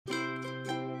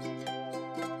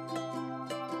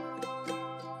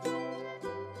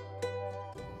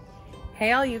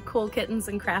Hey all you cool kittens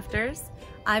and crafters,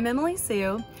 I'm Emily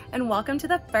Sue and welcome to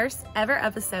the first ever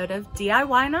episode of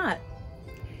D.I.Y Not.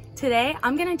 Today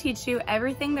I'm going to teach you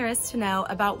everything there is to know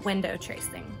about window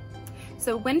tracing.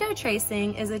 So window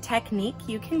tracing is a technique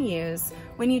you can use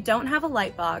when you don't have a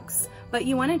light box but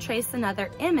you want to trace another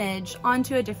image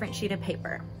onto a different sheet of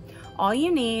paper. All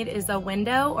you need is a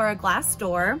window or a glass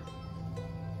door,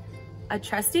 a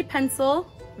trusty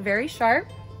pencil, very sharp,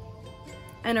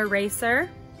 an eraser,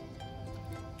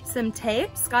 some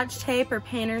tape, Scotch tape or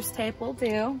painter's tape will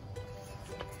do,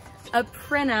 a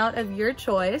printout of your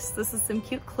choice. This is some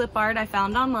cute clip art I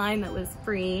found online that was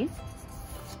free,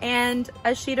 and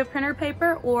a sheet of printer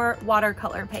paper or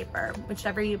watercolor paper,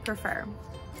 whichever you prefer.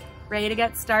 Ready to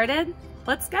get started?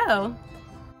 Let's go.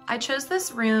 I chose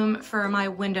this room for my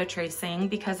window tracing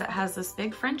because it has this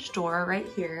big French door right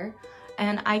here,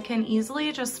 and I can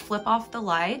easily just flip off the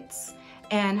lights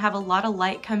and have a lot of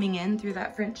light coming in through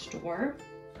that French door.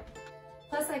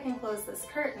 Plus I can close this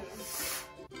curtain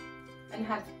and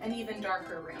have an even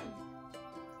darker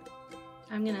room.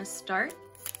 I'm gonna start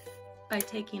by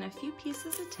taking a few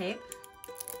pieces of tape.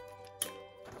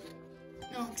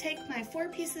 I'll take my 4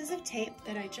 pieces of tape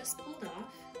that I just pulled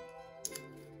off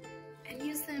and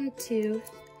use them to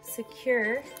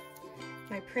secure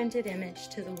my printed image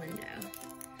to the window.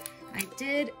 I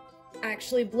did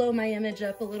actually blow my image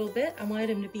up a little bit. I wanted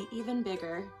him to be even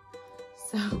bigger,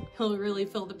 so he'll really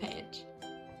fill the page.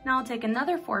 Now I'll take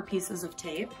another 4 pieces of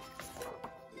tape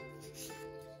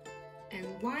and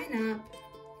line up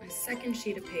my second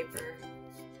sheet of paper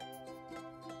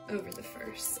over the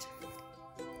first.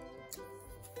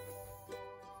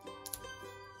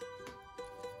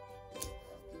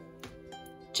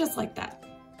 Just like that.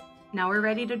 Now we're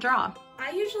ready to draw. I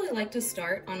usually like to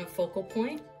start on a focal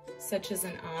point, such as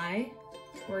an eye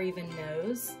or even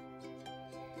nose.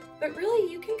 But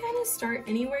really, you can kind of start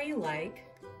anywhere you like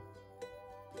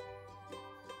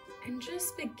and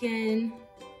just begin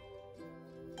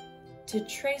to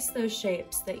trace those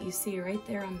shapes that you see right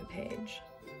there on the page.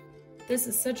 This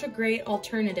is such a great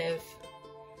alternative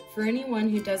for anyone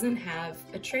who doesn't have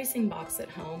a tracing box at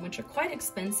home, which are quite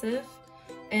expensive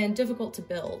and difficult to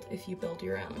build if you build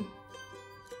your own.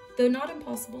 Though not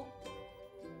impossible.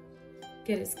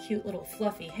 Get his cute little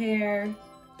fluffy hair.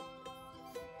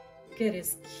 Get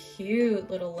his cute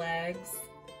little legs.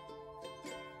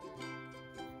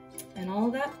 And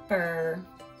all that fur.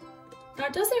 Now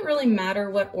it doesn't really matter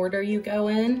what order you go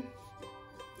in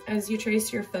as you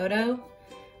trace your photo,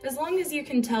 as long as you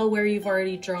can tell where you've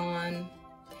already drawn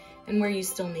and where you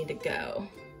still need to go.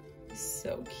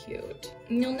 So cute.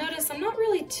 And you'll notice I'm not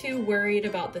really too worried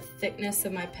about the thickness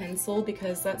of my pencil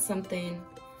because that's something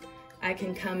I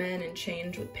can come in and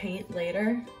change with paint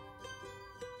later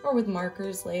or with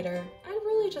markers later. I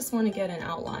really just want to get an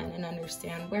outline and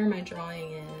understand where my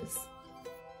drawing is.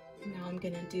 Now I'm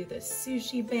gonna do the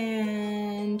sushi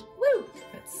band. Woo!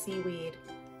 That's seaweed.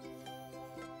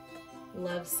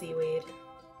 Love seaweed.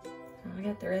 Now I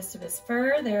got the rest of his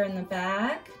fur there in the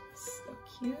back. So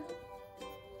cute.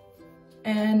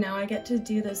 And now I get to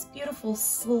do this beautiful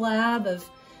slab of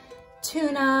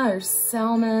tuna or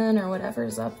salmon or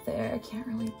whatever's up there. I can't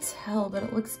really tell, but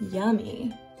it looks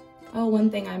yummy. Oh,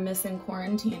 one thing I miss in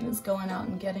quarantine is going out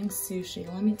and getting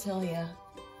sushi, let me tell you.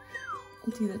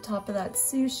 I'll do the top of that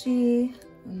sushi.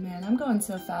 And man, I'm going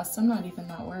so fast, I'm not even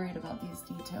that worried about these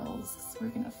details.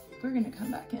 We're gonna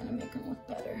come back in and make them look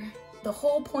better. The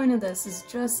whole point of this is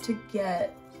just to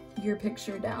get your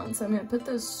picture down. So I'm gonna put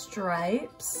those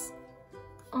stripes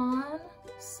on.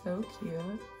 So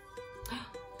cute.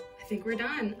 I think we're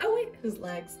done. Oh wait, his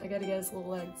legs. I gotta get his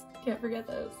little legs. Can't forget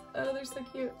those. Oh, they're so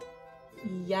cute.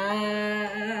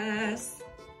 Yes.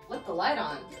 Flip the light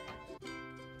on.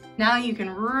 Now you can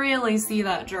really see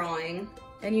that drawing,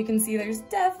 and you can see there's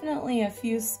definitely a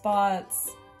few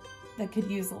spots that could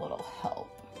use a little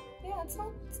help. Yeah, it's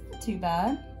not too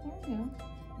bad. There we go.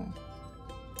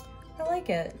 I like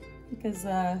it because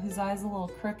his eye's a little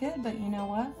crooked, but you know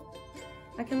what?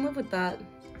 I can live with that.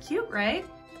 Cute, right?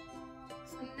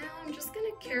 So now I'm just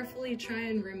gonna carefully try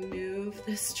and remove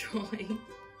this drawing.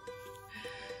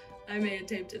 I may have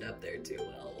taped it up there too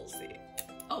well, we'll see.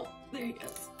 Oh, there he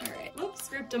goes. All right, whoops,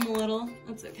 ripped him a little.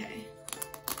 That's okay.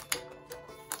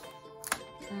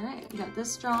 All right, we got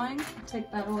this drawing. I'll take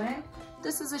that away.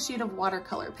 This is a sheet of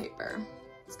watercolor paper.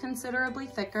 It's considerably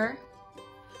thicker.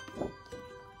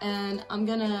 And I'm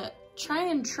gonna try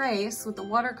and trace with the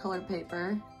watercolor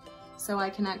paper so I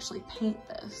can actually paint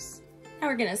this. Now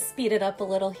we're gonna speed it up a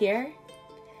little here.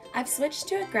 I've switched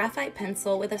to a graphite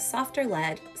pencil with a softer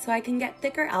lead so I can get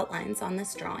thicker outlines on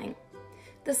this drawing.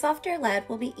 The softer lead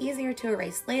will be easier to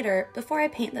erase later before I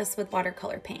paint this with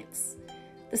watercolor paints.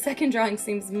 The second drawing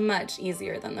seems much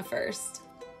easier than the first.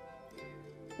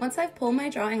 Once I've pulled my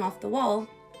drawing off the wall,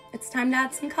 it's time to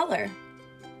add some color.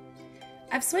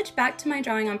 I've switched back to my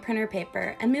drawing on printer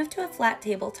paper and moved to a flat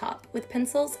tabletop with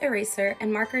pencils, eraser,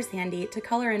 and markers handy to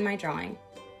color in my drawing.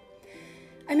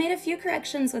 I made a few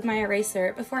corrections with my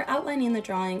eraser before outlining the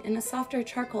drawing in a softer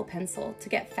charcoal pencil to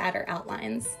get fatter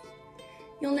outlines.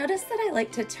 You'll notice that I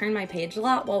like to turn my page a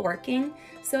lot while working,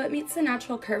 so it meets the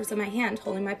natural curves of my hand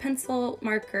holding my pencil,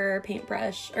 marker,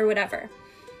 paintbrush, or whatever.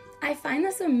 I find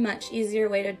this a much easier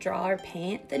way to draw or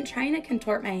paint than trying to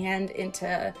contort my hand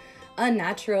into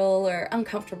unnatural or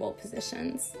uncomfortable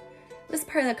positions. This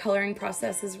part of the coloring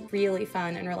process is really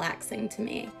fun and relaxing to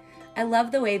me. I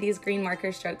love the way these green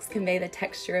marker strokes convey the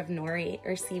texture of nori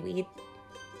or seaweed.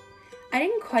 I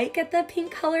didn't quite get the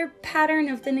pink color pattern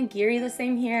of the nigiri the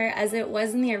same here as it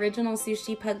was in the original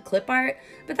Sushi Pug clip art,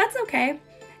 but that's okay.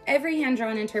 Every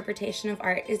hand-drawn interpretation of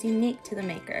art is unique to the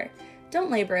maker.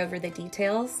 Don't labor over the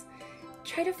details.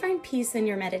 Try to find peace in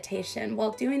your meditation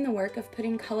while doing the work of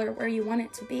putting color where you want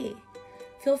it to be.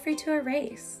 Feel free to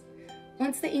erase.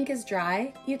 Once the ink is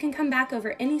dry, you can come back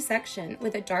over any section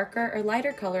with a darker or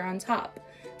lighter color on top,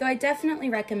 though I definitely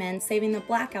recommend saving the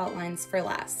black outlines for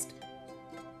last.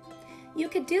 You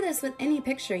could do this with any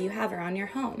picture you have around your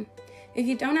home. If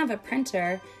you don't have a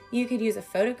printer, you could use a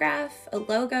photograph, a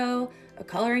logo, a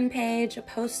coloring page, a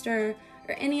poster,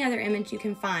 or any other image you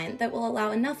can find that will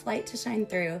allow enough light to shine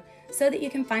through so that you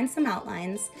can find some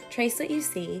outlines, trace what you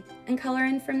see, and color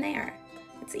in from there.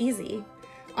 It's easy.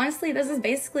 Honestly, this is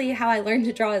basically how I learned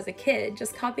to draw as a kid,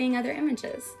 just copying other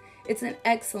images. It's an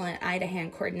excellent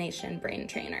eye-to-hand coordination brain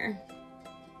trainer.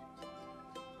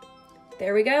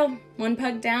 There we go, one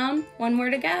pug down, one more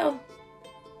to go.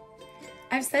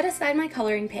 I've set aside my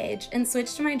coloring page and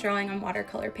switched to my drawing on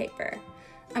watercolor paper.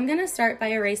 I'm gonna start by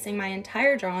erasing my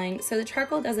entire drawing so the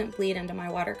charcoal doesn't bleed into my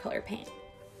watercolor paint.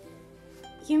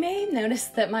 You may notice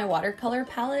that my watercolor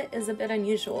palette is a bit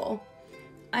unusual.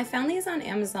 I found these on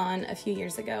Amazon a few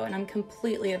years ago and I'm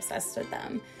completely obsessed with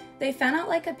them. They fan out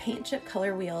like a paint chip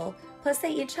color wheel, plus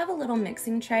they each have a little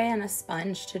mixing tray and a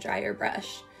sponge to dry your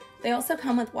brush. They also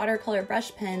come with watercolor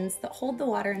brush pens that hold the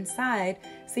water inside,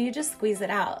 so you just squeeze it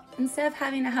out, instead of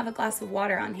having to have a glass of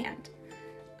water on hand.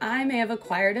 I may have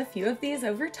acquired a few of these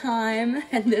over time,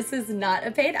 and this is not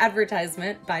a paid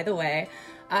advertisement, by the way.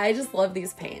 I just love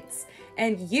these paints,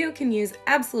 and you can use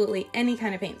absolutely any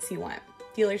kind of paints you want.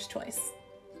 Dealer's choice.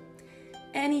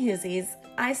 Anywhoosies,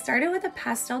 I started with a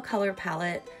pastel color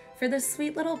palette for the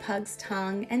sweet little pug's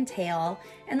tongue and tail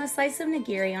and the slice of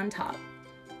nigiri on top.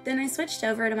 Then I switched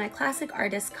over to my classic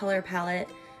artist color palette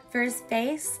for his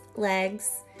face,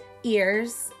 legs,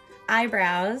 ears,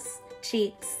 eyebrows,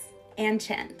 cheeks, and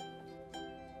chin.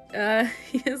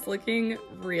 He is looking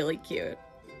really cute.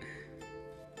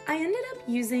 I ended up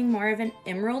using more of an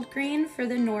emerald green for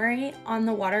the nori on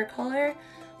the watercolor,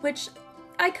 which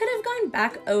I could have gone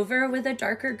back over with a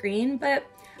darker green, but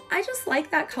I just like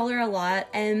that color a lot,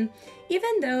 and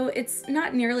even though it's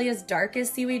not nearly as dark as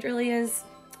seaweed really is,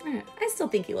 I still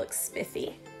think he looks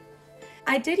spiffy.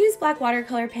 I did use black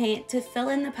watercolor paint to fill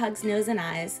in the pug's nose and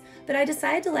eyes, but I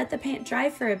decided to let the paint dry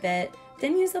for a bit,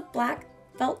 then use a black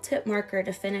felt tip marker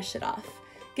to finish it off,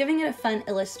 giving it a fun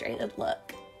illustrated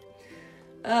look.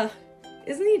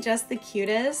 Isn't he just the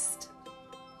cutest?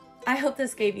 I hope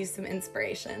this gave you some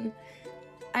inspiration.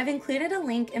 I've included a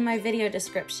link in my video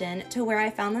description to where I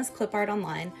found this clip art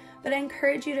online, but I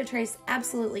encourage you to trace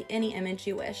absolutely any image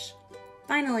you wish.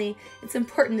 Finally, it's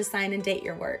important to sign and date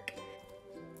your work.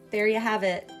 There you have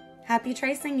it. Happy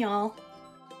tracing, y'all.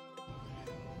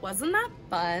 Wasn't that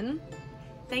fun?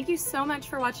 Thank you so much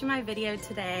for watching my video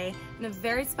today, and a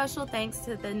very special thanks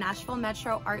to the Nashville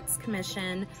Metro Arts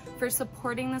Commission for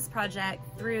supporting this project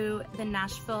through the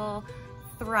Nashville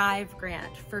THRIVE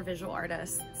grant for visual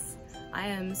artists. I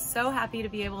am so happy to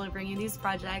be able to bring you these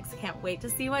projects. Can't wait to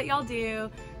see what y'all do.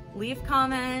 Leave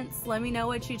comments, let me know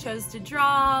what you chose to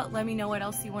draw, let me know what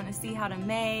else you want to see how to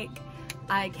make.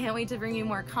 I can't wait to bring you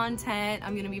more content.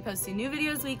 I'm gonna be posting new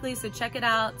videos weekly, so check it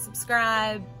out,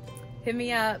 subscribe, hit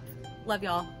me up. Love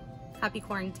y'all. Happy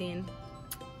quarantine.